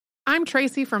I'm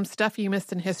Tracy from Stuff You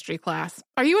Missed in History class.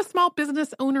 Are you a small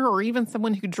business owner or even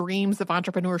someone who dreams of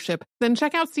entrepreneurship? Then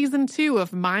check out Season 2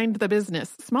 of Mind the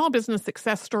Business, small business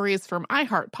success stories from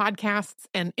iHeart Podcasts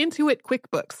and Intuit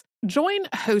QuickBooks. Join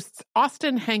hosts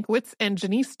Austin Hankwitz and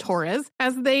Janice Torres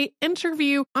as they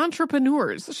interview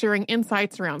entrepreneurs sharing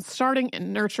insights around starting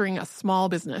and nurturing a small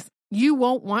business. You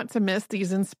won't want to miss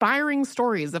these inspiring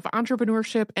stories of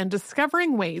entrepreneurship and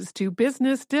discovering ways to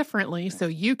business differently so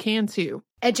you can too.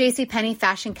 At JCPenney,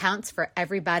 fashion counts for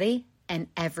everybody and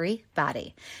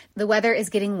everybody. The weather is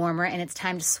getting warmer and it's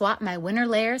time to swap my winter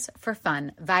layers for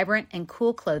fun, vibrant, and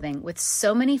cool clothing. With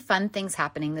so many fun things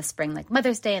happening this spring, like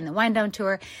Mother's Day and the Wind Down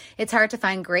Tour, it's hard to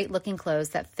find great looking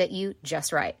clothes that fit you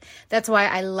just right. That's why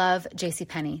I love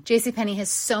JCPenney. JCPenney has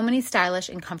so many stylish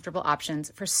and comfortable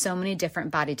options for so many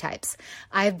different body types.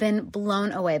 I've been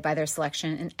blown away by their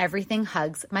selection, and everything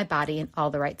hugs my body in all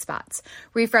the right spots.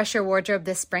 Refresh your wardrobe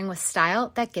this spring with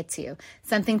style that gets you.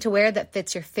 Something to wear that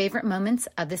fits your favorite moments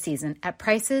of the season at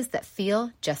prices that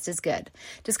feel just as good.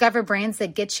 Discover brands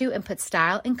that get you and put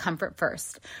style and comfort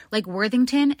first, like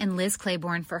Worthington and Liz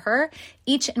Claiborne for her,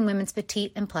 each in women's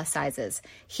petite and plus sizes.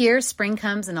 Here, spring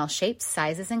comes in all shapes,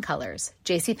 sizes, and colors.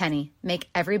 JCPenney, make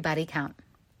everybody count.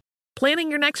 Planning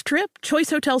your next trip? Choice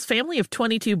Hotels' family of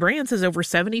 22 brands has over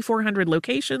 7,400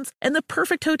 locations and the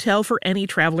perfect hotel for any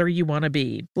traveler you want to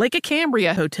be. Like a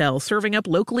Cambria Hotel, serving up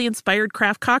locally inspired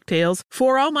craft cocktails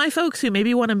for all my folks who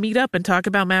maybe want to meet up and talk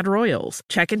about Mad Royals.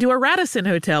 Check into a Radisson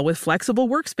Hotel with flexible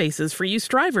workspaces for you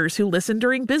strivers who listen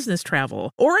during business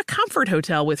travel. Or a Comfort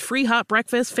Hotel with free hot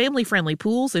breakfast, family-friendly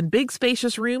pools, and big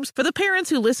spacious rooms for the parents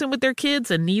who listen with their kids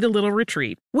and need a little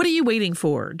retreat. What are you waiting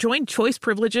for? Join Choice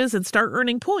Privileges and start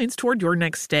earning points toward your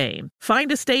next stay.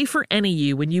 Find a stay for any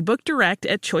you when you book direct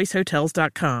at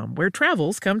choicehotels.com, where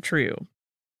travels come true.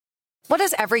 What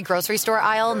does every grocery store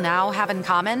aisle now have in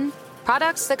common?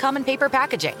 Products that come in paper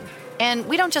packaging. And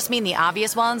we don't just mean the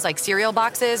obvious ones like cereal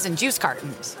boxes and juice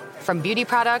cartons. From beauty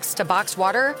products to boxed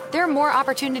water, there are more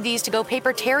opportunities to go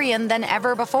papertarian than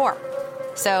ever before.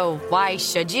 So why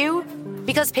should you?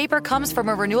 Because paper comes from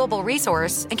a renewable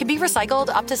resource and can be recycled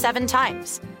up to 7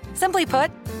 times. Simply put,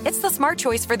 it's the smart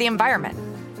choice for the environment.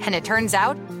 And it turns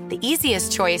out, the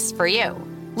easiest choice for you.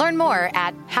 Learn more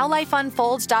at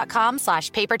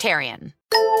howlifeunfolds.com/papertarian.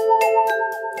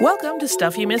 Welcome to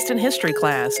Stuff You Missed in History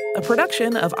class, a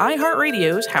production of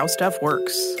iHeartRadio's How Stuff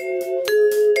Works.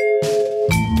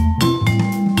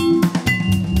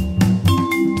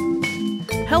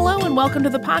 Hello and welcome to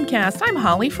the podcast. I'm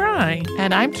Holly Fry.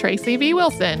 And I'm Tracy V.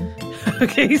 Wilson.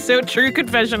 Okay, so true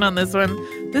confession on this one.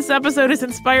 This episode is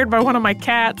inspired by one of my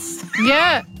cats.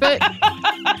 Yeah, but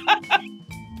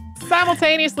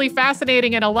simultaneously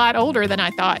fascinating and a lot older than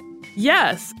I thought.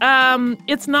 Yes.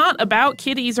 It's not about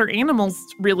kitties or animals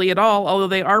really at all, although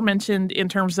they are mentioned in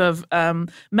terms of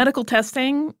medical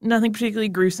testing. Nothing particularly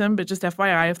gruesome, but just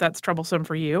FYI if that's troublesome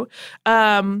for you.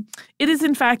 It is,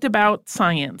 in fact, about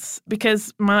science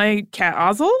because my cat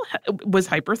Ozzel was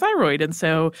hyperthyroid, and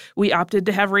so we opted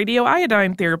to have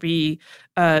radioiodine therapy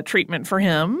treatment for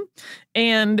him.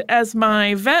 And as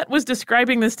my vet was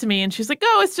describing this to me, and she's like,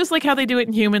 oh, it's just like how they do it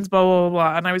in humans, blah, blah, blah,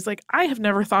 blah. And I was like, I have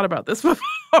never thought about this before.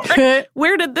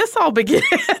 Where did this all begin?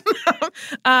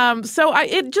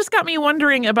 It just got me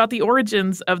wondering about the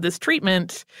origins of this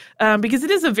treatment because it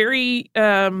is a very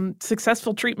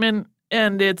successful treatment.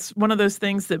 And it's one of those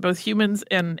things that both humans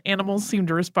and animals seem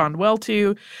to respond well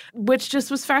to, which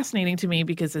just was fascinating to me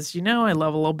because, as you know, I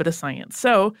love a little bit of science.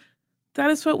 So that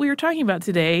is what we are talking about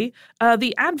today,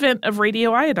 the advent of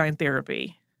radioiodine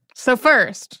therapy. So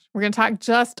first, we're going to talk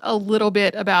just a little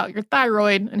bit about your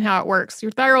thyroid and how it works.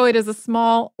 Your thyroid is a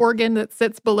small organ that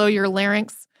sits below your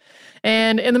larynx.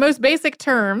 And in the most basic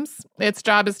terms, its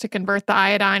job is to convert the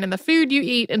iodine in the food you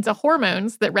eat into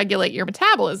hormones that regulate your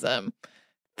metabolism.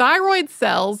 Thyroid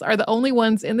cells are the only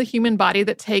ones in the human body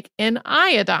that take in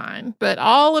iodine, but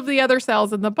all of the other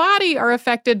cells in the body are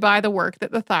affected by the work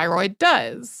that the thyroid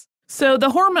does. So the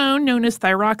hormone known as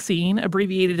thyroxine,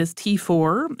 abbreviated as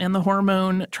T4, and the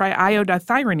hormone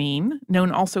triiodothyronine,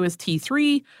 known also as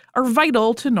T3, are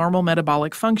vital to normal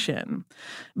metabolic function.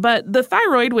 But the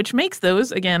thyroid, which makes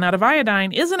those, again, out of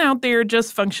iodine, isn't out there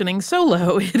just functioning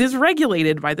solo. It is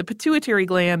regulated by the pituitary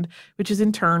gland, which is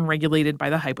in turn regulated by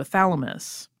the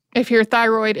hypothalamus. If your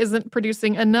thyroid isn't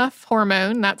producing enough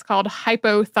hormone, that's called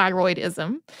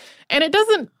hypothyroidism. And it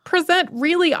doesn't present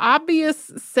really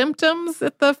obvious symptoms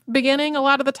at the beginning a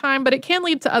lot of the time, but it can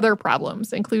lead to other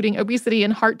problems, including obesity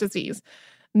and heart disease.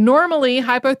 Normally,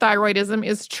 hypothyroidism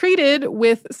is treated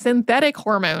with synthetic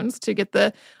hormones to get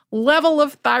the level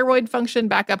of thyroid function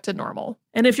back up to normal.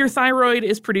 And if your thyroid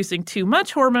is producing too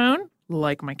much hormone,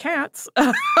 like my cats,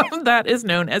 that is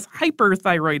known as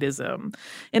hyperthyroidism.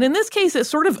 And in this case, it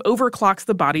sort of overclocks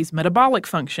the body's metabolic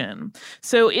function.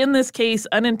 So in this case,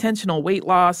 unintentional weight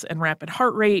loss and rapid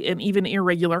heart rate and even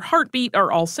irregular heartbeat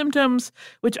are all symptoms,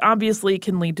 which obviously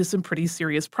can lead to some pretty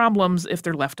serious problems if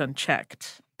they're left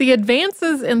unchecked. The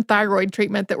advances in thyroid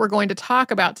treatment that we're going to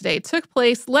talk about today took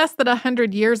place less than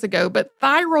 100 years ago, but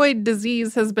thyroid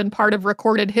disease has been part of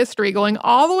recorded history going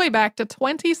all the way back to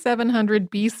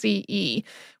 2700 BCE,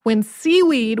 when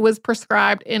seaweed was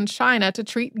prescribed in China to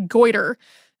treat goiter.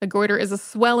 A goiter is a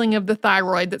swelling of the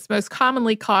thyroid that's most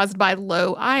commonly caused by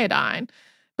low iodine.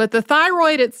 But the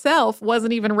thyroid itself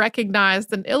wasn't even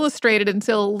recognized and illustrated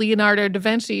until Leonardo da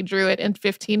Vinci drew it in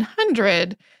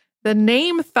 1500. The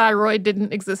name thyroid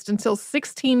didn't exist until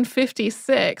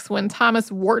 1656 when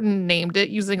Thomas Wharton named it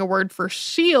using a word for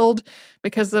shield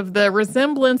because of the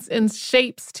resemblance in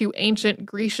shapes to ancient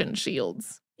Grecian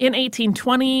shields. In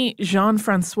 1820,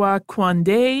 Jean-François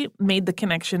Coindet made the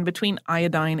connection between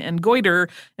iodine and goiter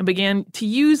and began to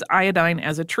use iodine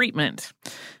as a treatment.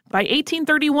 By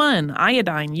 1831,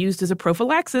 iodine used as a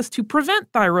prophylaxis to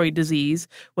prevent thyroid disease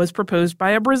was proposed by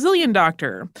a Brazilian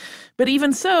doctor. But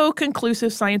even so,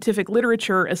 conclusive scientific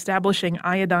literature establishing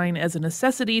iodine as a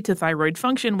necessity to thyroid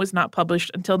function was not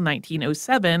published until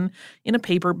 1907 in a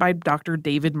paper by Dr.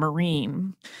 David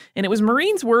Marine. And it was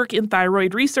Marine's work in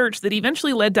thyroid research that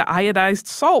eventually led to iodized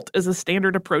salt as a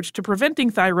standard approach to preventing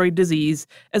thyroid disease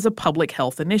as a public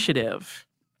health initiative.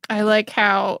 I like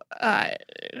how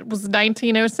it was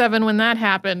 1907 when that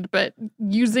happened, but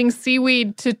using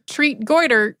seaweed to treat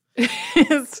goiter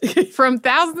is from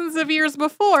thousands of years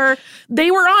before. They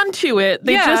were onto it.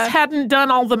 They just hadn't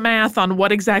done all the math on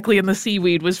what exactly in the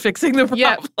seaweed was fixing the problem.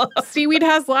 Yeah, seaweed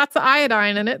has lots of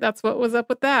iodine in it. That's what was up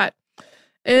with that.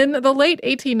 In the late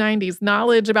 1890s,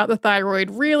 knowledge about the thyroid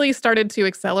really started to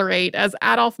accelerate as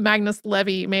Adolf Magnus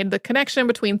Levy made the connection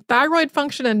between thyroid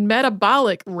function and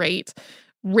metabolic rate.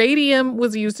 Radium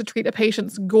was used to treat a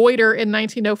patient's goiter in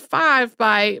 1905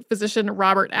 by physician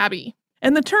Robert Abbey.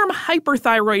 And the term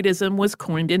hyperthyroidism was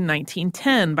coined in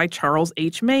 1910 by Charles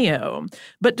H. Mayo.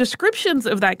 But descriptions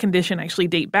of that condition actually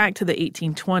date back to the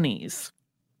 1820s.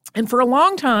 And for a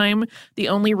long time, the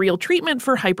only real treatment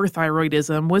for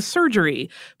hyperthyroidism was surgery.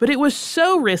 But it was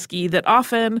so risky that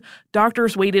often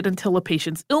doctors waited until a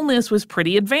patient's illness was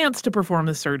pretty advanced to perform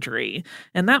the surgery.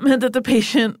 And that meant that the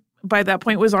patient by that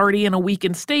point was already in a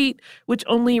weakened state, which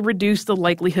only reduced the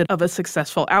likelihood of a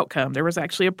successful outcome. There was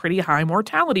actually a pretty high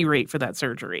mortality rate for that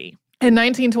surgery. In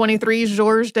 1923,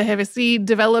 Georges de Hevesy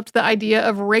developed the idea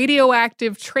of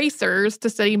radioactive tracers to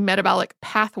study metabolic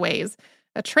pathways.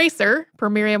 A tracer, per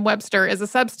Merriam-Webster, is a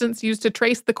substance used to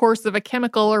trace the course of a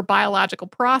chemical or biological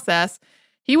process.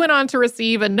 He went on to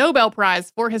receive a Nobel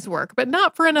Prize for his work, but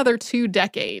not for another 2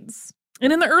 decades.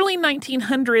 And in the early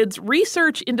 1900s,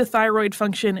 research into thyroid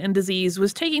function and disease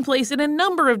was taking place in a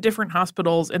number of different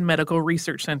hospitals and medical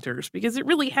research centers because it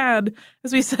really had,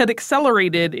 as we said,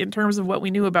 accelerated in terms of what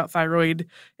we knew about thyroid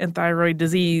and thyroid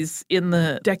disease in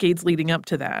the decades leading up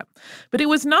to that. But it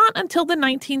was not until the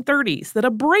 1930s that a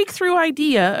breakthrough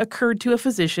idea occurred to a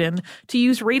physician to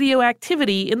use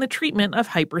radioactivity in the treatment of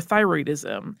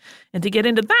hyperthyroidism. And to get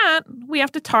into that, we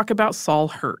have to talk about Saul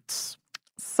Hertz.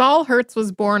 Saul Hertz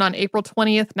was born on April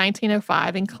 20th,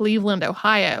 1905 in Cleveland,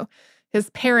 Ohio. His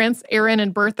parents, Aaron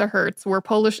and Bertha Hertz, were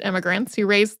Polish immigrants who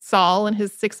raised Saul and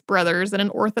his 6 brothers in an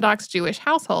Orthodox Jewish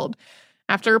household.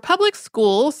 After public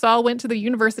school, Saul went to the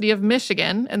University of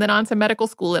Michigan and then on to medical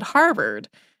school at Harvard.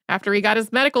 After he got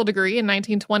his medical degree in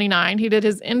 1929, he did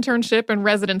his internship and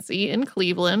residency in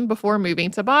Cleveland before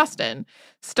moving to Boston.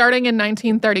 Starting in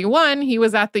 1931, he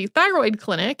was at the thyroid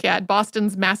clinic at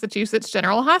Boston's Massachusetts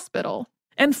General Hospital.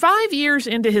 And 5 years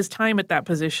into his time at that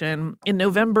position, in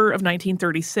November of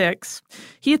 1936,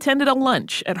 he attended a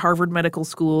lunch at Harvard Medical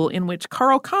School in which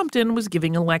Karl Compton was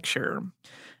giving a lecture.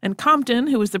 And Compton,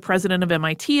 who was the president of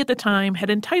MIT at the time, had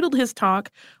entitled his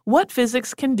talk, "What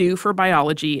Physics Can Do for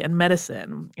Biology and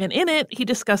Medicine." And in it, he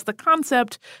discussed the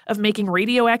concept of making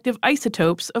radioactive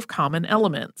isotopes of common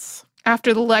elements.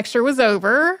 After the lecture was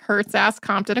over, Hertz asked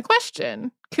Compton a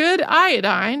question. Could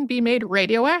iodine be made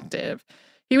radioactive?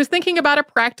 He was thinking about a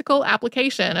practical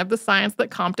application of the science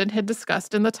that Compton had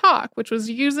discussed in the talk, which was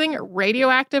using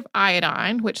radioactive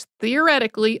iodine, which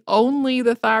theoretically only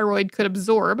the thyroid could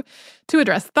absorb, to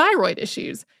address thyroid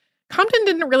issues. Compton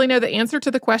didn't really know the answer to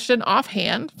the question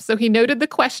offhand, so he noted the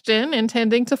question,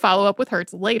 intending to follow up with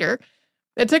Hertz later.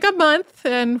 It took a month,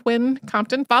 and when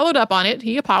Compton followed up on it,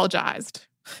 he apologized.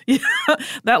 Yeah,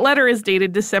 that letter is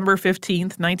dated December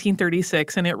 15th,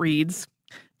 1936, and it reads,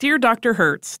 Dear Dr.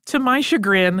 Hertz, to my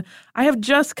chagrin, I have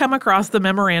just come across the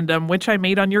memorandum which I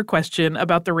made on your question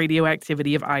about the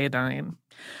radioactivity of iodine.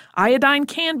 Iodine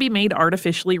can be made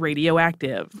artificially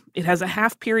radioactive. It has a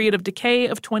half period of decay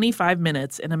of 25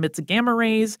 minutes and emits gamma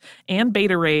rays and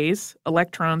beta rays,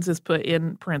 electrons is put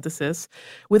in parenthesis,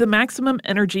 with a maximum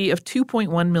energy of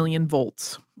 2.1 million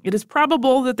volts. It is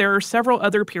probable that there are several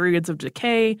other periods of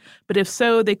decay, but if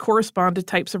so, they correspond to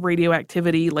types of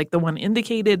radioactivity like the one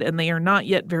indicated, and they are not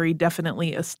yet very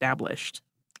definitely established.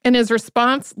 In his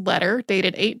response letter,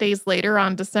 dated 8 days later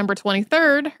on December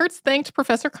 23rd, Hertz thanked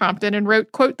Professor Compton and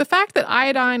wrote, quote, "The fact that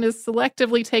iodine is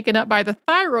selectively taken up by the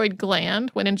thyroid gland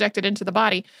when injected into the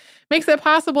body makes it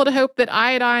possible to hope that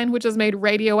iodine, which is made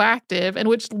radioactive and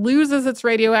which loses its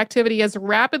radioactivity as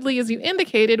rapidly as you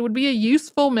indicated, would be a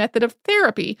useful method of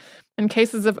therapy in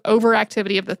cases of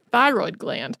overactivity of the thyroid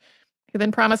gland." He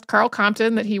then promised Carl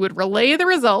Compton that he would relay the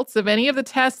results of any of the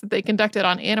tests that they conducted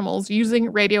on animals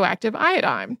using radioactive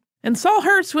iodine. And Saul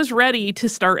Hertz was ready to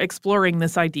start exploring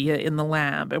this idea in the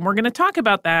lab, and we're going to talk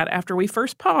about that after we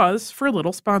first pause for a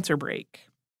little sponsor break.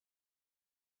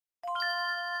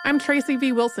 I'm Tracy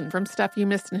V. Wilson from Stuff You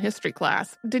Missed in History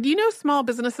Class. Did you know small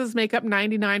businesses make up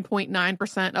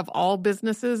 99.9% of all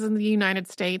businesses in the United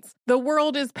States? The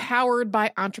world is powered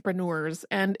by entrepreneurs,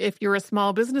 and if you're a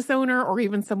small business owner or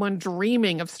even someone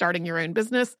dreaming of starting your own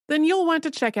business, then you'll want to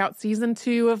check out Season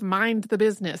 2 of Mind the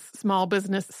Business, Small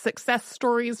Business Success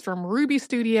Stories from Ruby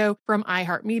Studio, from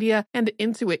iHeartMedia, and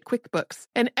Intuit QuickBooks.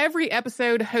 And every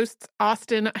episode, hosts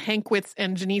Austin Hankwitz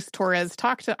and Janice Torres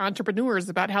talk to entrepreneurs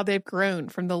about how they've grown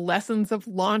from the lessons of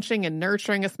launching and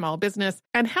nurturing a small business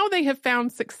and how they have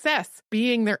found success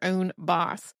being their own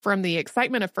boss. From the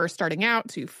excitement of first starting out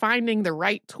to finding the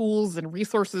right tools and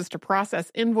resources to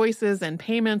process invoices and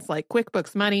payments like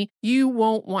QuickBooks Money, you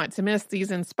won't want to miss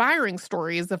these inspiring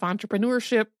stories of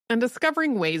entrepreneurship and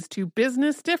discovering ways to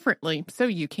business differently so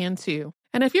you can too.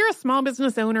 And if you're a small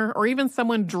business owner or even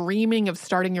someone dreaming of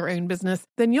starting your own business,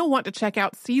 then you'll want to check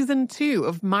out Season 2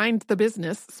 of Mind the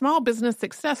Business, Small Business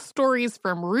Success Stories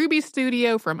from Ruby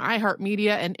Studio, from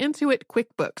iHeartMedia, and Intuit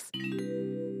QuickBooks.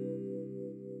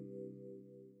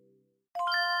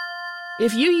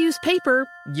 If you use paper,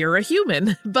 you're a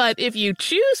human. But if you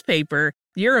choose paper,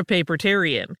 you're a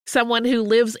papertarian, someone who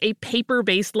lives a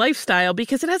paper-based lifestyle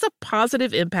because it has a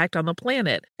positive impact on the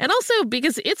planet. And also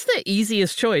because it's the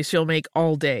easiest choice you'll make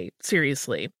all day,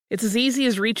 seriously. It's as easy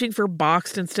as reaching for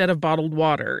boxed instead of bottled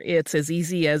water. It's as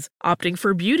easy as opting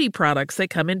for beauty products that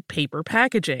come in paper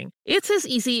packaging. It's as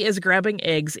easy as grabbing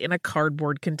eggs in a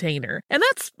cardboard container. And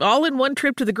that's all in one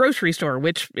trip to the grocery store,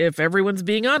 which, if everyone's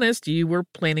being honest, you were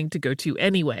planning to go to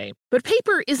anyway. But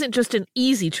paper isn't just an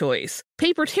easy choice.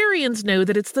 Papertarians know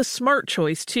that it's the smart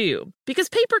choice, too. Because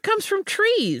paper comes from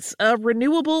trees, a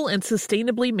renewable and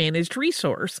sustainably managed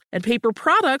resource. And paper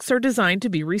products are designed to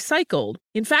be recycled.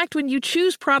 In fact, when you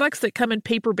choose products that come in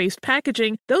paper-based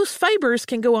packaging, those fibers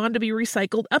can go on to be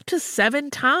recycled up to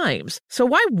 7 times. So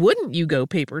why wouldn't you go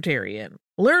papertarian?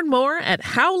 Learn more at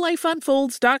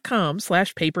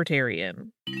howlifeunfolds.com/papertarian.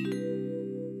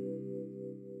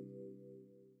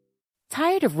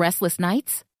 Tired of restless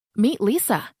nights? Meet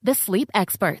Lisa, the sleep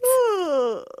experts.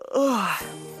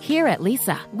 Here at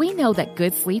Lisa, we know that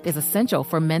good sleep is essential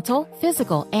for mental,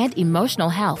 physical, and emotional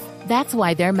health. That's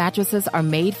why their mattresses are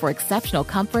made for exceptional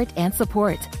comfort and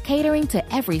support, catering to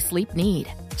every sleep need.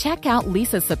 Check out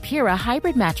Lisa's Sapira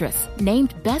Hybrid Mattress,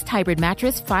 named Best Hybrid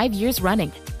Mattress 5 years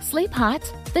running. Sleep hot?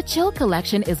 The Chill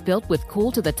Collection is built with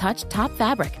cool-to-the-touch top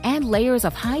fabric and layers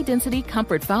of high-density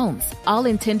comfort foams, all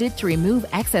intended to remove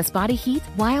excess body heat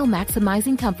while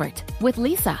maximizing comfort. With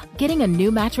Lisa, getting a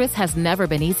new mattress has never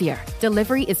been easier.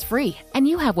 Delivery is free, and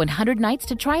you have 100 nights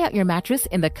to try out your mattress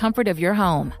in the comfort of your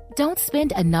home. Don't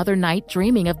spend another night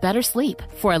dreaming of better sleep.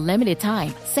 For a limited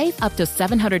time, save up to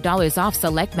 $700 off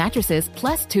select mattresses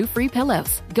plus 2 free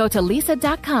pillows. Go to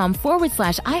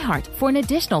lisa.com/iHeart for an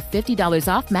additional $50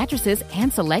 off mattresses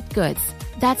and select goods.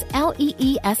 That's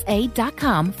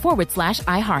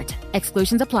LEESA.com/iHeart.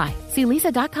 Exclusions apply. See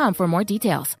lisa.com for more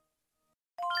details.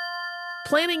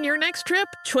 Planning your next trip?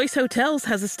 Choice Hotels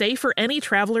has a stay for any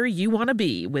traveler you want to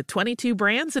be, with 22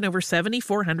 brands and over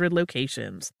 7,400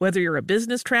 locations. Whether you're a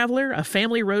business traveler, a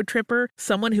family road tripper,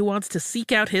 someone who wants to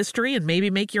seek out history and maybe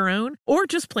make your own, or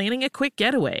just planning a quick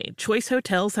getaway, Choice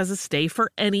Hotels has a stay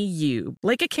for any you.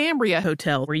 Like a Cambria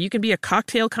Hotel, where you can be a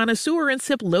cocktail connoisseur and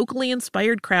sip locally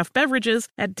inspired craft beverages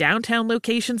at downtown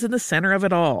locations in the center of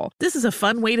it all. This is a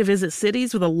fun way to visit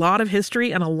cities with a lot of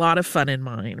history and a lot of fun in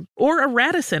mind. Or a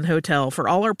Radisson Hotel for for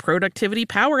all our productivity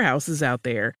powerhouses out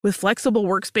there. With flexible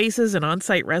workspaces and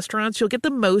on-site restaurants, you'll get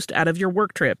the most out of your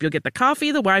work trip. You'll get the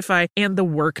coffee, the Wi-Fi, and the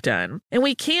work done. And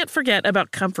we can't forget about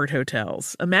comfort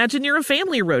hotels. Imagine you're a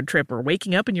family road tripper,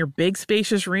 waking up in your big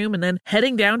spacious room and then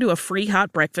heading down to a free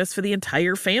hot breakfast for the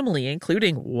entire family,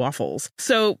 including waffles.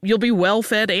 So you'll be well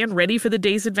fed and ready for the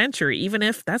day's adventure, even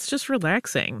if that's just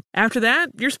relaxing. After that,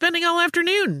 you're spending all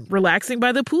afternoon relaxing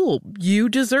by the pool. You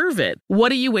deserve it.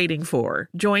 What are you waiting for?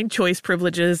 Join Choice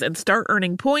Privileges and start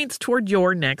earning points toward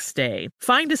your next stay.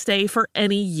 Find a stay for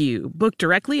any you. Book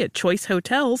directly at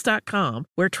choicehotels.com,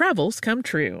 where travels come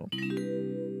true.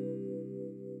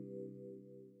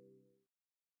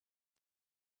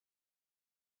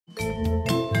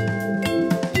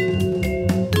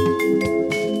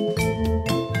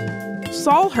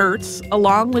 Saul Hertz,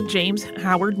 along with James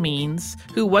Howard Means,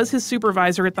 who was his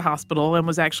supervisor at the hospital and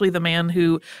was actually the man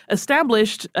who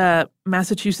established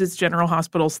Massachusetts General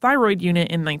Hospital's thyroid unit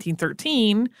in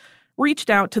 1913, reached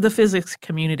out to the physics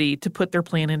community to put their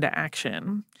plan into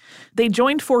action. They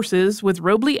joined forces with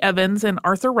Robley Evans and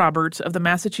Arthur Roberts of the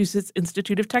Massachusetts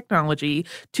Institute of Technology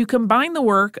to combine the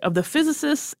work of the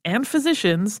physicists and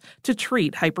physicians to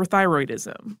treat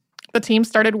hyperthyroidism. The team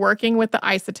started working with the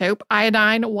isotope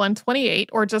iodine-128,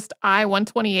 or just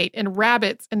I-128, in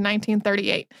rabbits in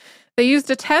 1938. They used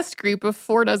a test group of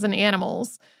 46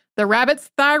 animals. The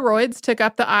rabbits' thyroids took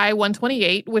up the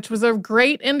I-128, which was a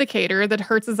great indicator that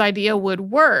Hertz's idea would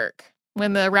work.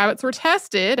 When the rabbits were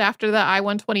tested after the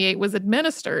I-128 was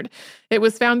administered, it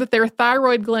was found that their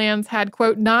thyroid glands had,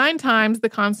 quote, 9 times the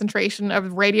concentration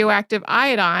of radioactive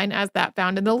iodine as that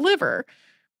found in the liver.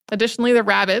 Additionally, the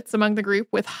rabbits among the group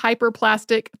with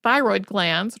hyperplastic thyroid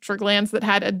glands, which are glands that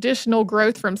had additional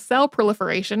growth from cell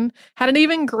proliferation, had an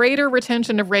even greater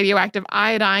retention of radioactive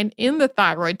iodine in the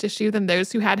thyroid tissue than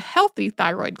those who had healthy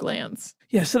thyroid glands.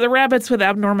 Yeah, so the rabbits with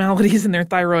abnormalities in their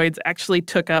thyroids actually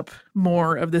took up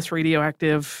more of this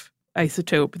radioactive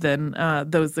isotope than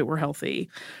those that were healthy.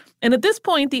 And at this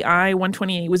point, the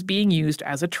I-128 was being used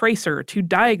as a tracer to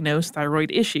diagnose thyroid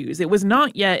issues. It was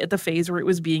not yet at the phase where it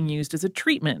was being used as a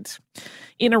treatment.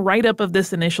 In a write-up of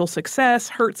this initial success,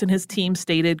 Hertz and his team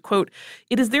stated, quote,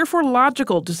 "It is therefore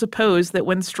logical to suppose that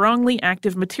when strongly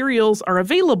active materials are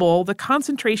available, the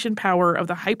concentration power of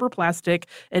the hyperplastic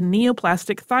and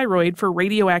neoplastic thyroid for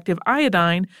radioactive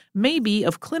iodine may be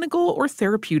of clinical or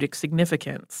therapeutic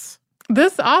significance."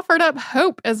 This offered up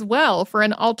hope as well for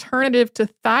an alternative to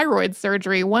thyroid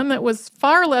surgery, one that was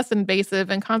far less invasive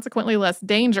and consequently less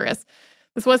dangerous.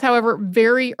 This was, however,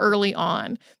 very early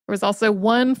on. There was also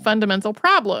one fundamental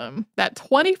problem, that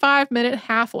 25-minute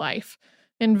half-life.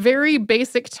 In very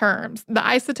basic terms, the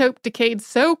isotope decayed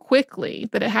so quickly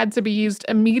that it had to be used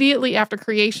immediately after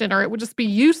creation, or it would just be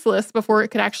useless before it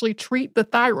could actually treat the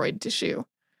thyroid tissue.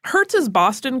 Hertz's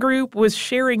Boston group was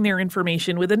sharing their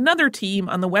information with another team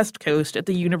on the West Coast at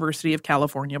the University of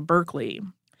California, Berkeley.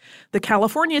 The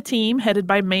California team, headed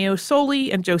by Mayo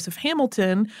Soley and Joseph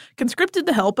Hamilton, conscripted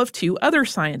the help of 2 other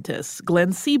scientists,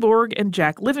 Glenn Seaborg and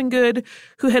Jack Livingood,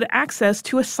 who had access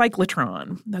to a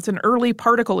cyclotron. That's an early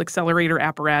particle accelerator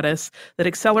apparatus that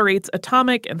accelerates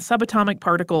atomic and subatomic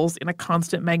particles in a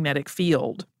constant magnetic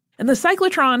field. And the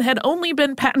cyclotron had only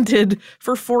been patented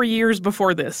for 4 years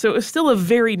before this, so it was still a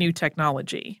very new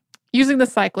technology. Using the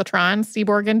cyclotron,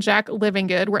 Seaborg and Jack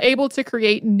Livingood were able to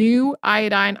create new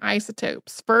iodine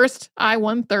isotopes. First,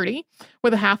 I-130,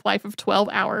 with a half-life of 12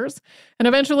 hours, and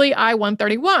eventually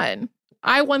I-131.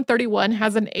 I-131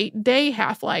 has an 8-day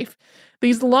half-life.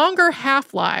 These longer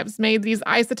half-lives made these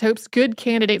isotopes good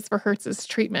candidates for Hertz's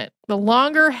treatment. The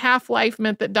longer half-life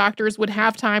meant that doctors would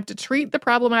have time to treat the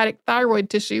problematic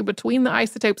thyroid tissue between the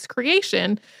isotope's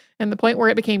creation and the point where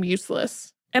it became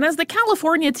useless. And as the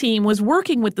California team was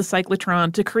working with the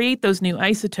cyclotron to create those new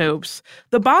isotopes,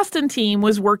 the Boston team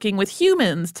was working with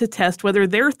humans to test whether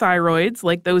their thyroids,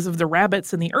 like those of the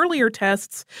rabbits in the earlier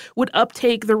tests, would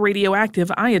uptake the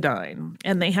radioactive iodine.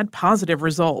 And they had positive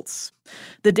results.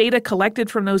 The data collected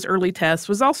from those early tests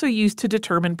was also used to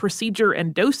determine procedure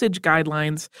and dosage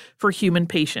guidelines for human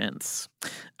patients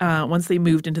once they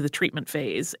moved into the treatment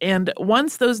phase. And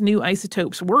once those new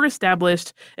isotopes were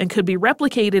established and could be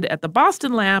replicated at the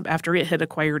Boston lab after it had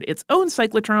acquired its own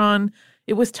cyclotron,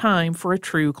 it was time for a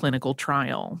true clinical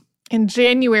trial. In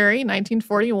January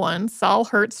 1941, Saul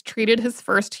Hertz treated his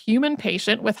first human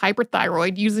patient with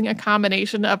hyperthyroid using a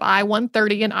combination of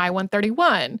I-130 and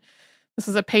I-131. This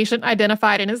was a patient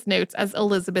identified in his notes as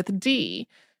Elizabeth D.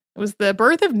 It was the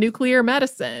birth of nuclear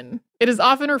medicine. It is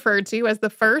often referred to as the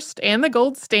first and the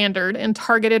gold standard in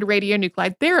targeted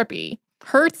radionuclide therapy.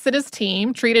 Hertz and his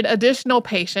team treated additional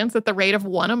patients at the rate of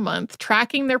 1 a month,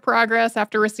 tracking their progress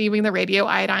after receiving the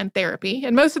radioiodine therapy,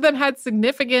 and most of them had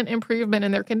significant improvement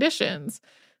in their conditions.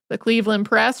 The Cleveland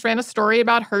Press ran a story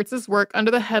about Hertz's work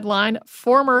under the headline,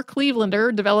 "Former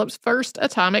Clevelander Develops First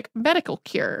Atomic Medical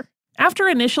Cure." After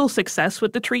initial success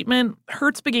with the treatment,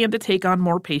 Hertz began to take on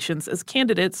more patients as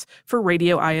candidates for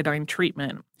radioiodine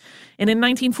treatment. And in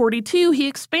 1942, he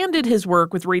expanded his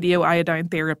work with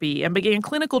radioiodine therapy and began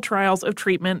clinical trials of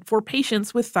treatment for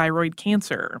patients with thyroid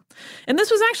cancer. And this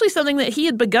was actually something that he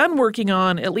had begun working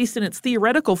on, at least in its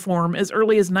theoretical form, as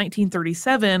early as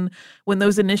 1937, when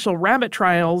those initial rabbit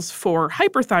trials for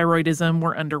hyperthyroidism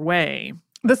were underway.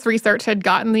 This research had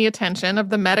gotten the attention of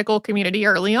the medical community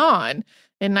early on.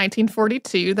 In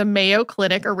 1942, the Mayo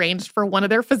Clinic arranged for one of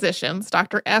their physicians,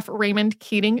 Dr. F. Raymond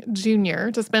Keating,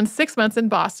 Jr., to spend 6 months in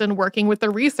Boston working with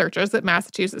the researchers at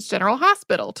Massachusetts General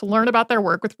Hospital to learn about their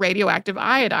work with radioactive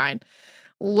iodine.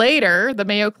 Later, the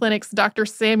Mayo Clinic's Dr.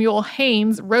 Samuel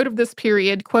Haynes wrote of this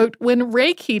period, quote, "When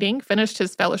Ray Keating finished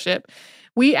his fellowship,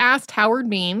 we asked Howard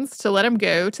Means to let him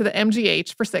go to the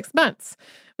MGH for 6 months.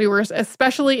 We were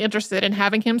especially interested in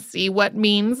having him see what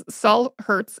Means, Saul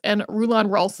Hertz, and Rulon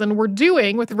Ralston were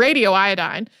doing with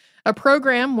radioiodine, a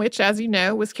program which, as you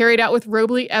know, was carried out with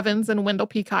Robley Evans and Wendell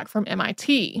Peacock from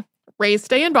MIT. Ray's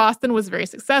stay in Boston was very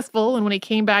successful, and when he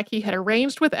came back, he had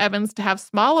arranged with Evans to have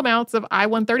small amounts of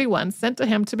I-131 sent to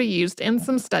him to be used in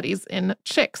some studies in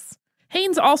chicks."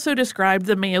 Haynes also described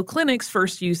the Mayo Clinic's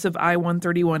first use of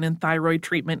I-131 in thyroid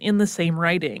treatment in the same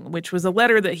writing, which was a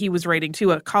letter that he was writing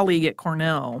to a colleague at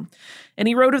Cornell. And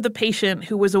he wrote of the patient,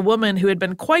 who was a woman who had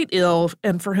been quite ill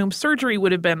and for whom surgery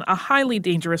would have been a highly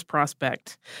dangerous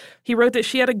prospect. He wrote that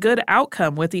she had a good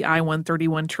outcome with the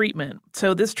I-131 treatment.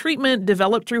 So this treatment,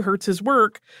 developed through Hertz's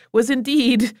work, was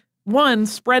indeed one,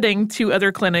 spreading to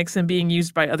other clinics and being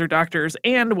used by other doctors,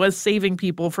 and was saving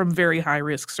people from very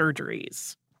high-risk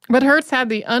surgeries. But Hertz had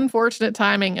the unfortunate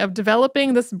timing of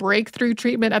developing this breakthrough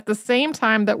treatment at the same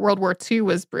time that World War II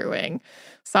was brewing.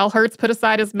 Saul Hertz put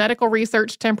aside his medical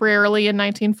research temporarily in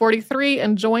 1943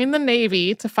 and joined the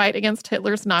Navy to fight against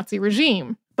Hitler's Nazi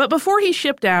regime. But before he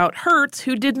shipped out, Hertz,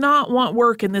 who did not want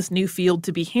work in this new field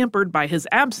to be hampered by his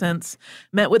absence,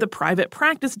 met with a private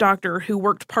practice doctor who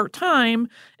worked part-time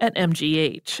at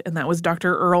MGH, and that was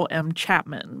Dr. Earl M.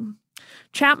 Chapman.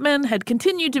 Chapman had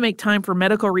continued to make time for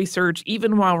medical research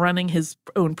even while running his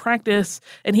own practice,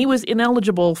 and he was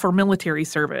ineligible for military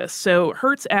service. So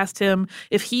Hertz asked him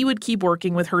if he would keep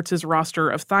working with Hertz's roster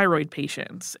of thyroid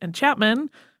patients. And Chapman,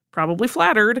 probably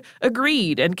flattered,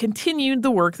 agreed and continued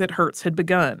the work that Hertz had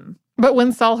begun. But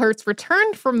when Saul Hertz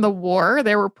returned from the war,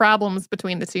 there were problems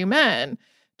between the two men.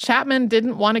 Chapman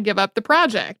didn't want to give up the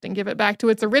project and give it back to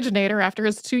its originator after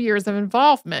his 2 years of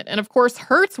involvement. And of course,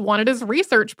 Hertz wanted his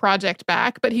research project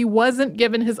back, but he wasn't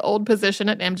given his old position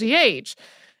at MGH.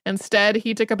 Instead,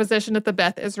 he took a position at the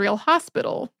Beth Israel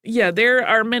Hospital. Yeah, there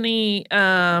are many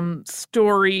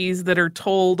stories that are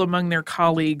told among their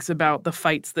colleagues about the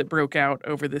fights that broke out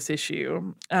over this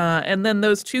issue. And then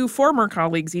those two former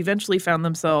colleagues eventually found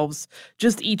themselves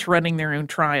just each running their own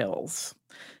trials.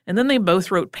 And then they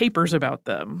both wrote papers about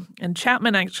them. And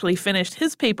Chapman actually finished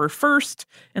his paper first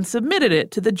and submitted it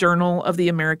to the Journal of the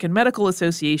American Medical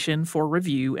Association for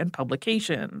review and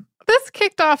publication. This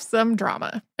kicked off some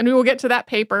drama, and we will get to that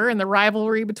paper and the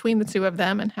rivalry between the two of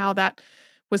them and how that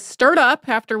was stirred up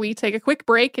after we take a quick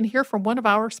break and hear from one of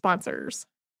our sponsors.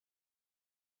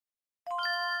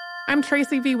 I'm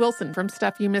Tracy V. Wilson from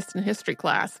Stuff You Missed in History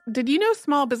Class. Did you know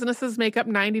small businesses make up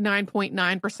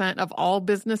 99.9% of all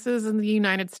businesses in the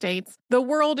United States? The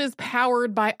world is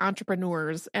powered by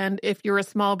entrepreneurs, and if you're a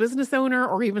small business owner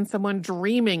or even someone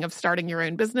dreaming of starting your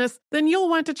own business, then you'll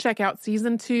want to check out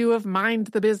Season 2 of Mind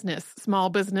the Business, Small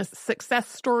Business Success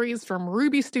Stories from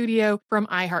Ruby Studio, from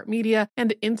iHeartMedia,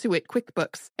 and Intuit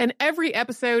QuickBooks. And every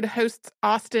episode, hosts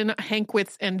Austin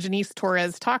Hankwitz and Janice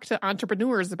Torres talk to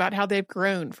entrepreneurs about how they've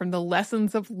grown from the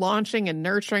lessons of launching and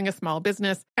nurturing a small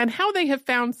business and how they have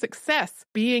found success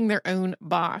being their own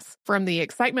boss. From the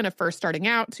excitement of first starting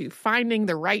out to finding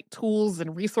the right tools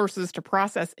and resources to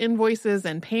process invoices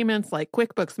and payments like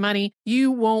QuickBooks Money,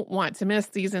 you won't want to miss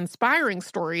these inspiring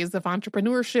stories of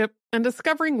entrepreneurship and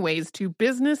discovering ways to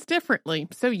business differently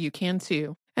so you can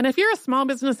too. And if you're a small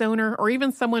business owner or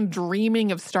even someone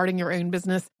dreaming of starting your own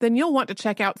business, then you'll want to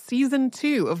check out Season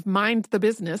 2 of Mind the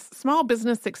Business, Small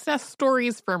Business Success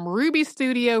Stories from Ruby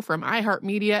Studio, from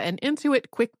iHeartMedia, and Intuit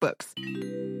QuickBooks.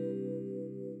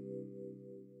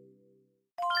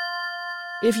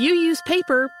 If you use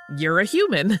paper, you're a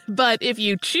human. But if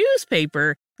you choose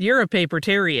paper, You're a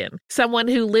papertarian, someone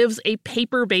who lives a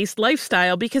paper-based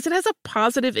lifestyle because it has a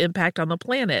positive impact on the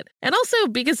planet. And also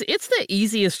because it's the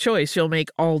easiest choice you'll make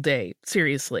all day.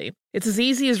 Seriously. It's as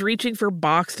easy as reaching for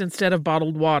boxed instead of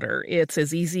bottled water. It's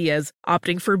as easy as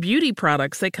opting for beauty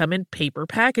products that come in paper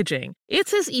packaging.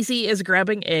 It's as easy as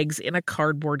grabbing eggs in a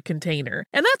cardboard container.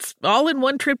 And that's all in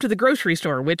one trip to the grocery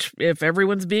store, which, if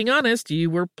everyone's being honest, you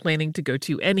were planning to go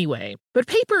to anyway. But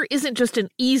paper isn't just an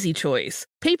easy choice.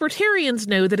 Papertarians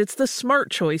know that it's the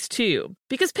smart choice, too.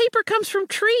 Because paper comes from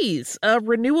trees, a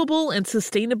renewable and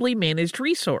sustainably managed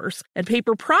resource. And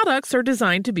paper products are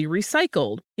designed to be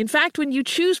recycled. In fact, when you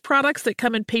choose products that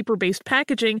come in paper-based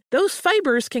packaging, those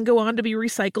fibers can go on to be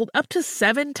recycled up to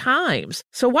 7 times.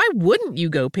 So why wouldn't you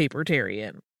go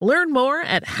papertarian? Learn more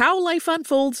at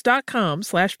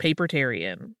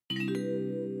howlifeunfolds.com/papertarian.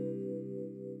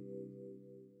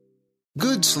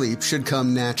 Good sleep should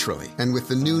come naturally, and with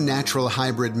the new Natural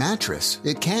Hybrid mattress,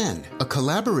 it can. A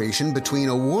collaboration between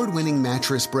award-winning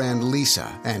mattress brand Leesa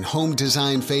and home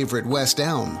design favorite West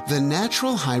Elm, the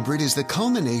Natural Hybrid is the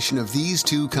culmination of these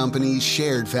two companies'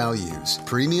 shared values: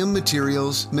 premium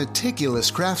materials,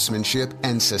 meticulous craftsmanship,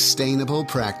 and sustainable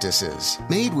practices.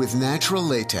 Made with natural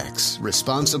latex,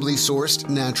 responsibly sourced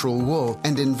natural wool,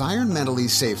 and environmentally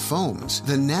safe foams,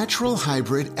 the Natural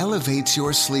Hybrid elevates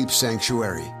your sleep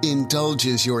sanctuary, indulges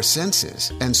your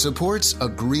senses, and supports a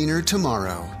greener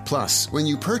tomorrow. Plus, when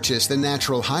you purchase the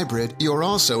Natural Hybrid, you're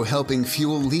also helping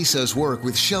fuel Leesa's work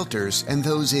with shelters and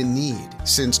those in need.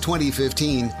 Since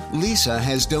 2015, Leesa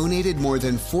has donated more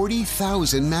than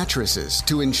 40,000 mattresses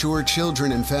to ensure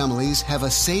children and families have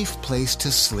a safe place to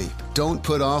sleep. Don't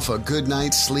put off a good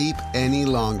night's sleep any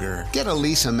longer. Get a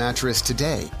Leesa mattress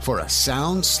today for a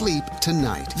sound sleep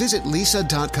tonight. Visit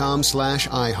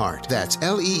leesa.com/iHeart. That's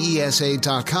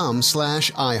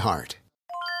LEESA.com/iHeart.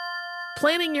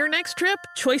 Planning your next trip?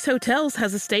 Choice Hotels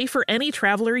has a stay for any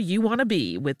traveler you want to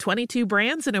be, with 22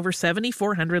 brands and over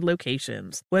 7,400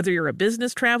 locations. Whether you're a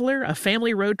business traveler, a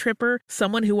family road tripper,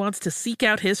 someone who wants to seek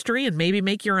out history and maybe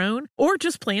make your own, or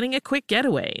just planning a quick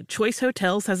getaway, Choice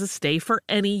Hotels has a stay for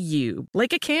any you.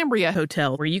 Like a Cambria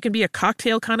Hotel, where you can be a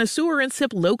cocktail connoisseur and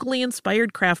sip locally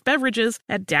inspired craft beverages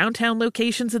at downtown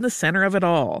locations in the center of it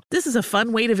all. This is a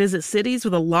fun way to visit cities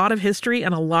with a lot of history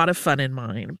and a lot of fun in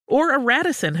mind. Or a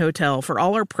Radisson Hotel for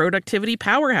all our productivity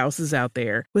powerhouses out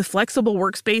there. With flexible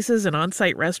workspaces and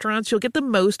on-site restaurants, you'll get the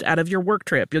most out of your work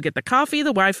trip. You'll get the coffee,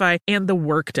 the Wi-Fi, and the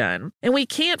work done. And we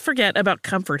can't forget about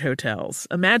Comfort Hotels.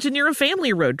 Imagine you're a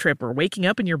family road tripper, waking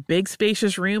up in your big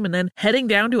spacious room and then heading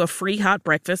down to a free hot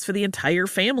breakfast for the entire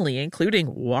family,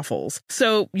 including waffles.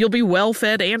 So you'll be well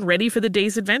fed and ready for the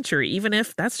day's adventure, even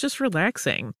if that's just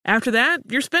relaxing. After that,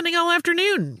 you're spending all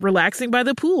afternoon relaxing by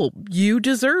the pool. You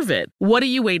deserve it. What are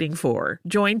you waiting for?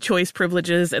 Join Choice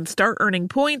Privileges and start earning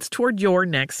points toward your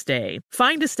next stay.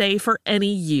 Find a stay for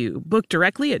any you. Book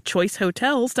directly at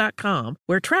choicehotels.com,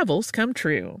 where travels come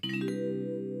true.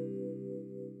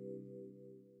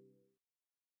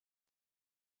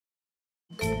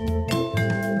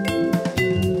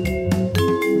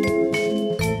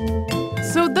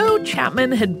 So though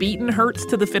Chapman had beaten Hertz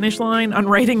to the finish line on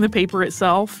writing the paper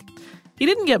itself, he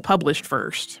didn't get published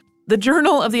first. The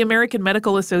Journal of the American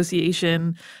Medical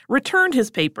Association returned his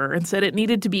paper and said it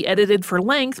needed to be edited for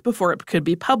length before it could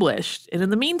be published. And in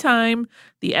the meantime,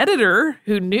 the editor,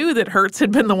 who knew that Hertz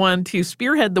had been the one to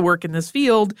spearhead the work in this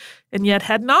field and yet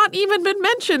had not even been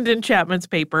mentioned in Chapman's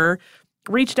paper,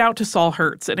 reached out to Saul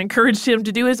Hertz and encouraged him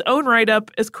to do his own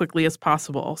write-up as quickly as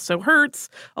possible. So Hertz,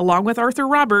 along with Arthur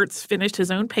Roberts, finished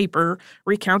his own paper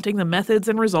recounting the methods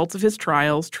and results of his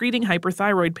trials treating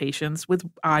hyperthyroid patients with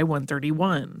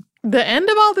I-131. The end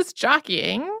of all this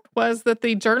jockeying was that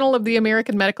the Journal of the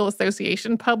American Medical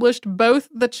Association published both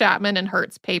the Chapman and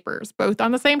Hertz papers, both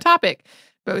on the same topic,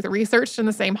 both researched in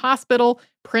the same hospital,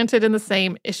 printed in the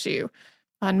same issue.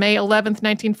 On May 11th,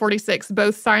 1946,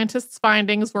 both scientists'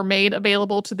 findings were made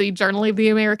available to the Journal of the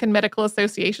American Medical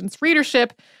Association's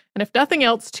readership, and if nothing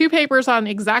else, two papers on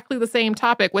exactly the same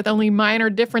topic with only minor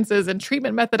differences in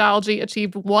treatment methodology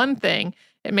achieved one thing.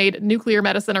 It made nuclear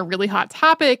medicine a really hot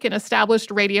topic and established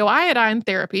radioiodine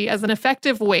therapy as an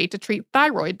effective way to treat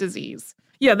thyroid disease.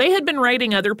 Yeah, they had been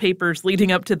writing other papers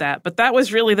leading up to that, but that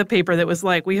was really the paper that was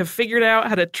like, we have figured out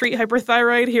how to treat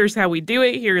hyperthyroid. Here's how we do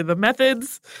it. Here are the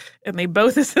methods. And they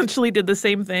both essentially did the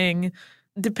same thing.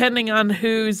 Depending on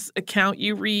whose account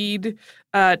you read,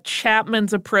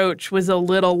 Chapman's approach was a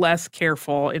little less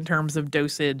careful in terms of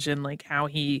dosage and like how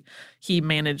he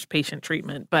managed patient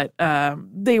treatment, but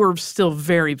they were still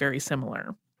very, very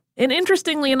similar. And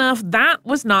interestingly enough, that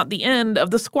was not the end of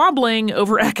the squabbling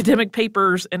over academic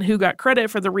papers and who got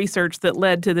credit for the research that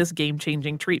led to this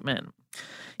game-changing treatment.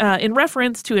 In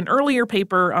reference to an earlier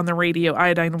paper on the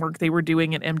radioiodine work they were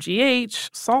doing at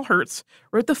MGH, Saul Hertz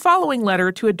wrote the following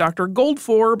letter to a Dr.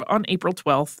 Goldforb on April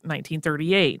 12,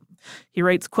 1938. He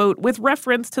writes, quote, with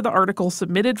reference to the article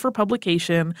submitted for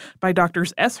publication by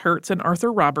Drs. S. Hertz and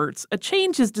Arthur Roberts, a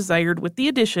change is desired with the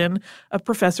addition of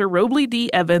Professor Robley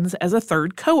D. Evans as a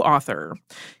third co-author.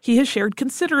 He has shared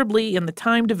considerably in the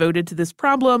time devoted to this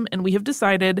problem, and we have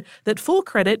decided that full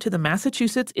credit to the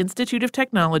Massachusetts Institute of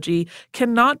Technology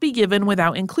cannot be given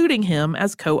without including him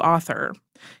as co-author.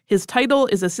 His title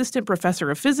is Assistant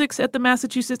Professor of Physics at the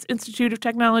Massachusetts Institute of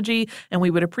Technology, and we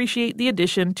would appreciate the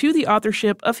addition to the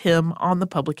authorship of him on the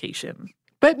publication.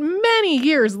 But many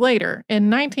years later, in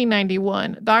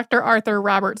 1991, Dr. Arthur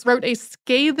Roberts wrote a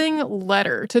scathing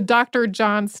letter to Dr.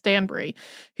 John Stanbury,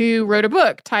 who wrote a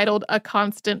book titled A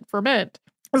Constant Ferment.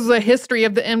 This is a history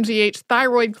of the MGH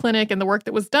Thyroid Clinic and the work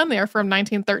that was done there from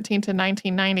 1913 to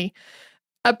 1990.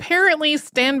 Apparently,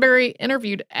 Stanbury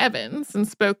interviewed Evans and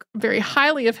spoke very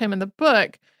highly of him in the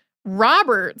book.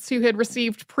 Roberts, who had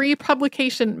received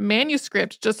pre-publication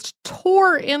manuscripts, just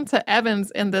tore into Evans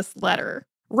in this letter.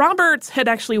 Roberts had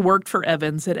actually worked for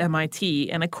Evans at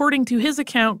MIT, and according to his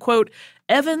account, quote,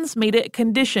 Evans made it a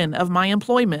condition of my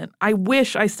employment, I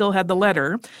wish I still had the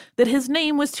letter, that his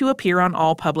name was to appear on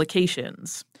all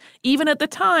publications. Even at the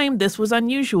time, this was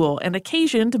unusual and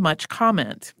occasioned much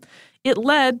comment. It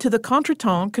led to the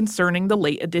contretemps concerning the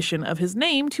late addition of his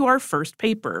name to our first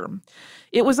paper.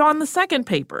 It was on the second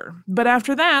paper, but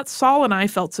after that, Saul and I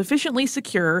felt sufficiently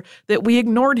secure that we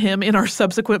ignored him in our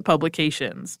subsequent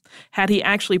publications. Had he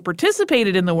actually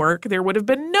participated in the work, there would have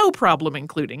been no problem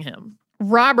including him.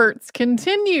 Roberts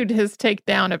continued his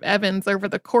takedown of Evans over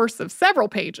the course of several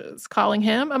pages, calling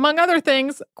him, among other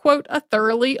things, quote, a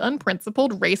thoroughly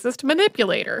unprincipled racist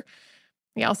manipulator.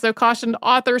 He also cautioned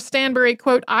author Stanbury,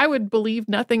 quote, I would believe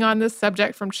nothing on this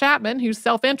subject from Chapman, whose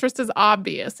self-interest is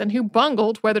obvious and who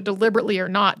bungled, whether deliberately or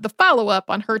not, the follow-up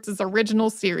on Hertz's original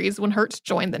series when Hertz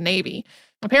joined the Navy.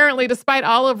 Apparently, despite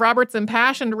all of Roberts'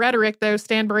 impassioned rhetoric, though,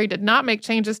 Stanbury did not make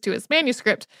changes to his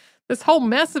manuscript. This whole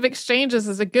mess of exchanges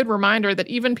is a good reminder that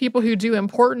even people who do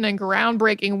important and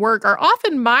groundbreaking work are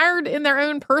often mired in their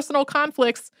own personal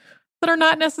conflicts that are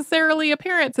not necessarily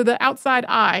apparent to the outside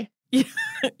eye.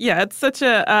 Yeah, it's such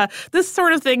a, this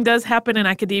sort of thing does happen in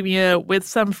academia with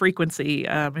some frequency.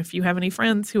 If you have any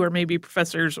friends who are maybe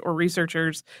professors or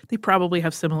researchers, they probably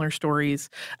have similar stories.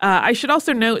 I should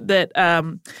also note that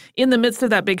in the midst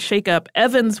of that big shakeup,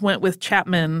 Evans went with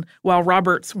Chapman while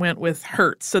Roberts went with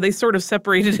Hertz. So they sort of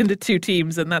separated into two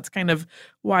teams, and that's kind of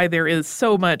why there is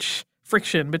so much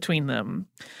friction between them.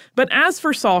 But as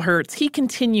for Saul Hertz, he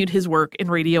continued his work in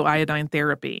radioiodine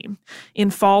therapy. In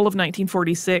fall of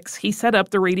 1946, he set up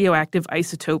the Radioactive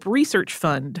Isotope Research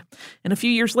Fund. And a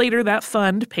few years later, that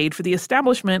fund paid for the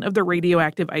establishment of the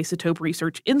Radioactive Isotope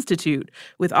Research Institute,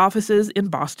 with offices in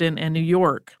Boston and New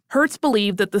York. Hertz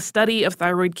believed that the study of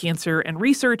thyroid cancer and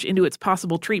research into its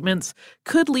possible treatments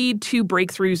could lead to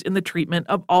breakthroughs in the treatment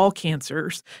of all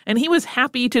cancers, and he was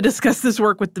happy to discuss this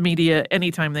work with the media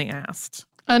anytime they asked.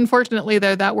 Unfortunately,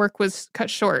 though, that work was cut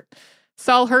short.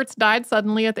 Saul Hertz died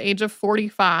suddenly at the age of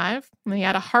 45, and he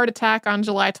had a heart attack on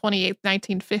July 28,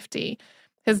 1950.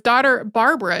 His daughter,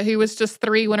 Barbara, who was just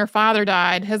 3 when her father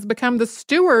died, has become the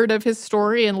steward of his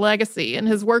story and legacy and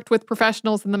has worked with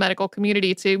professionals in the medical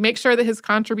community to make sure that his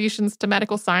contributions to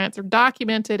medical science are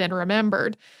documented and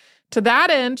remembered. To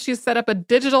that end, she's set up a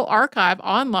digital archive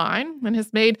online and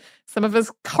has made some of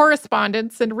his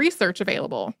correspondence and research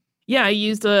available. Yeah, I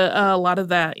used a lot of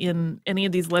that in any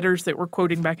of these letters that we're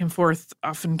quoting back and forth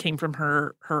often came from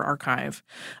her archive.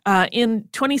 In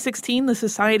 2016, the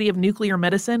Society of Nuclear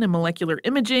Medicine and Molecular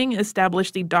Imaging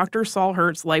established the Dr. Saul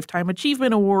Hertz Lifetime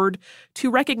Achievement Award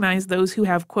to recognize those who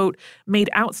have, quote, made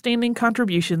outstanding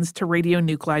contributions to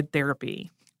radionuclide therapy.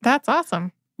 That's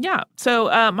awesome. Yeah.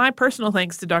 So my personal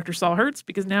thanks to Dr. Saul Hertz,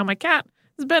 because now my cat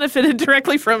has benefited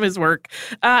directly from his work.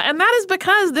 And that is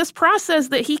because this process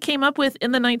that he came up with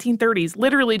in the 1930s,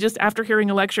 literally just after hearing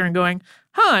a lecture and going,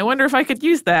 I wonder if I could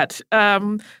use that,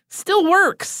 still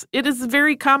works. It is a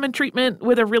very common treatment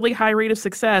with a really high rate of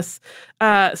success.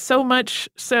 So much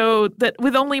so that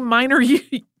with only minor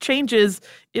changes,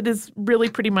 it is really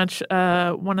pretty much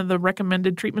one of the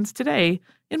recommended treatments today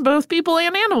in both people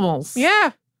and animals.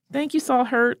 Yeah. Thank you, Saul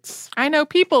Hertz. I know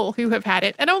people who have had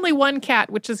it, and only one cat,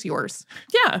 which is yours.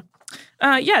 Yeah.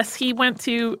 Yes, he went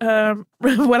to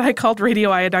what I called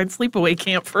radioiodine sleepaway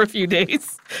camp for a few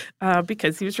days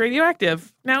because he was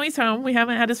radioactive. Now he's home. We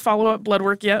haven't had his follow-up blood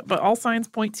work yet, but all signs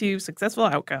point to successful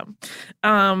outcome.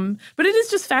 But it is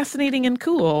just fascinating and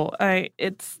cool.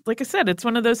 It's like I said, it's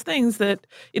one of those things that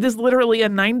it is literally a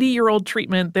 90-year-old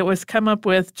treatment that was come up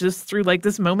with just through like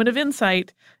this moment of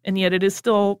insight, and yet it is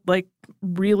still like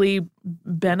really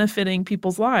benefiting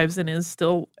people's lives and is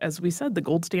still, as we said, the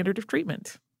gold standard of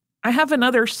treatment. I have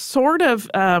another sort of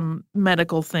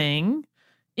medical thing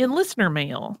in listener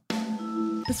mail.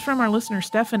 It's from our listener,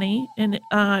 Stephanie, and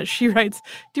she writes,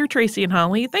 Dear Tracy and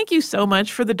Holly, thank you so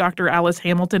much for the Dr. Alice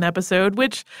Hamilton episode,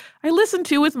 which I listened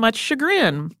to with much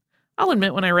chagrin. I'll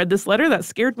admit when I read this letter, that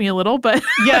scared me a little, but...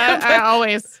 Yeah, I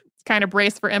always kind of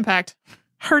brace for impact.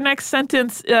 Her next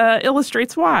sentence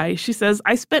illustrates why. She says,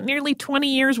 I spent nearly 20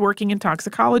 years working in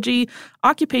toxicology,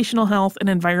 occupational health, and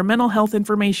environmental health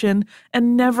information,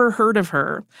 and never heard of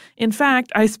her. In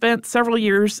fact, I spent several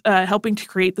years helping to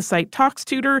create the site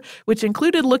ToxTutor, which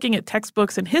included looking at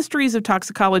textbooks and histories of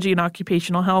toxicology and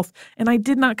occupational health, and I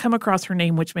did not come across her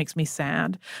name, which makes me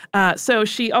sad. So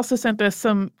she also sent us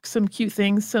some cute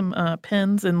things, some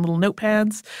pens and little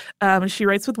notepads. She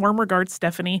writes, with warm regards,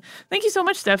 Stephanie. Thank you so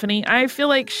much, Stephanie. I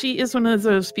feel like she is one of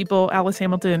those people, Alice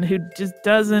Hamilton, who just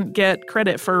doesn't get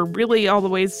credit for really all the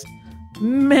ways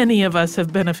many of us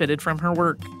have benefited from her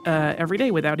work every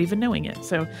day without even knowing it.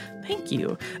 So thank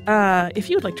you. If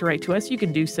you would like to write to us, you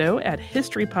can do so at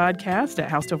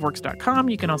historypodcast@howstuffworks.com.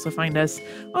 You can also find us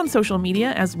on social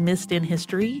media as Missed in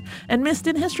History. And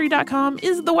missedinhistory.com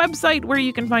is the website where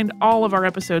you can find all of our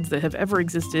episodes that have ever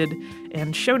existed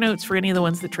and show notes for any of the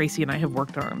ones that Tracy and I have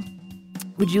worked on.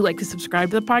 Would you like to subscribe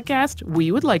to the podcast?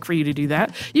 We would like for you to do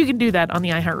that. You can do that on the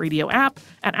iHeartRadio app,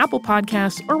 at Apple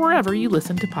Podcasts, or wherever you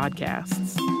listen to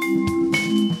podcasts.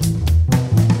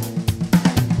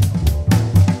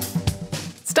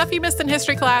 Stuff You Missed in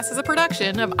History Class is a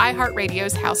production of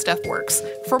iHeartRadio's How Stuff Works.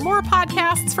 For more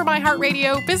podcasts from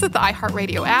iHeartRadio, visit the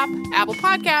iHeartRadio app, Apple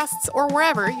Podcasts, or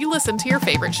wherever you listen to your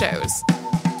favorite shows.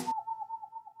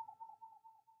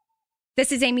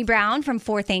 This is Amy Brown from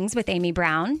 4 Things with Amy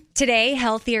Brown. Today,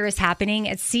 Healthier is happening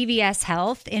at CVS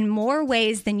Health in more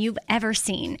ways than you've ever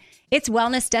seen. It's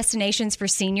wellness destinations for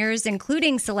seniors,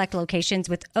 including select locations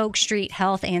with Oak Street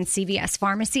Health and CVS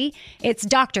Pharmacy. It's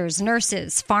doctors,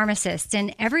 nurses, pharmacists,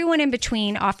 and everyone in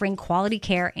between offering quality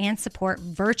care and support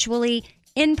virtually,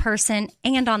 in person,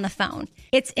 and on the phone.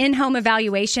 It's in-home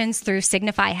evaluations through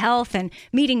Signify Health and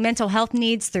meeting mental health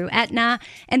needs through Aetna.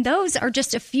 And those are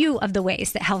just a few of the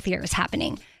ways that Healthier is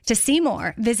happening. To see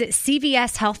more, visit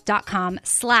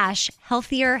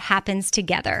cvshealth.com/healthier happens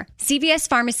together. CVS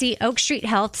Pharmacy, Oak Street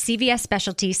Health, CVS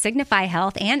Specialty, Signify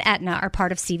Health, and Aetna are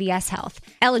part of CVS Health.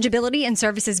 Eligibility and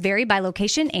services vary by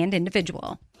location and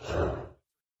individual.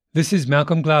 This is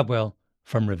Malcolm Gladwell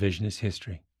from Revisionist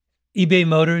History. eBay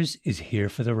Motors is here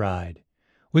for the ride.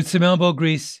 With some elbow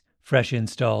grease, fresh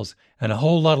installs, and a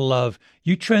whole lot of love,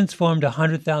 you transformed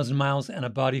 100,000 miles and a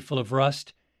body full of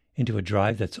rust into a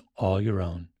drive that's all your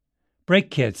own. Brake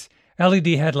kits,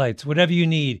 LED headlights, whatever you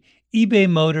need, eBay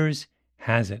Motors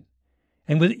has it.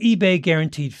 And with eBay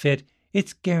Guaranteed Fit,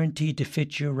 it's guaranteed to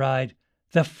fit your ride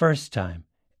the first time,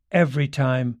 every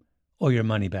time, or your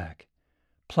money back.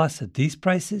 Plus, at these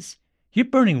prices, you're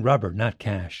burning rubber, not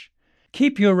cash.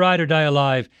 Keep your ride or die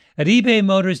alive at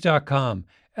ebaymotors.com.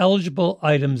 Eligible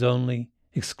items only.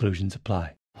 Exclusions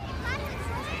apply.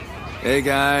 Hey,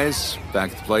 guys.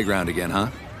 Back at the playground again, huh?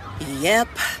 Yep.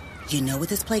 You know what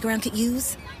this playground could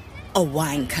use? A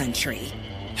wine country.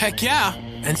 Heck yeah.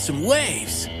 And some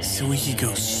waves so we could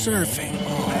go surfing.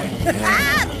 Oh,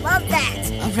 yeah. Love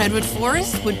that. A redwood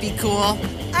forest would be cool.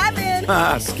 I'm in.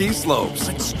 Ski slopes.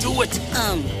 Let's do it.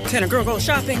 Can a girl go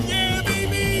shopping? Yeah,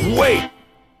 baby. Wait.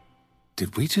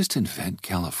 Did we just invent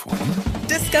California?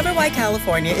 Discover why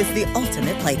California is the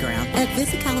ultimate playground at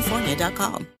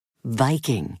visitcalifornia.com.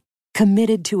 Viking,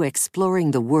 committed to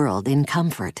exploring the world in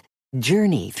comfort.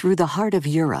 Journey through the heart of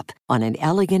Europe on an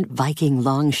elegant Viking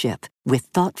longship with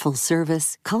thoughtful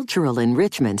service, cultural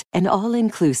enrichment, and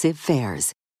all-inclusive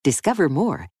fares. Discover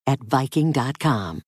more at Viking.com.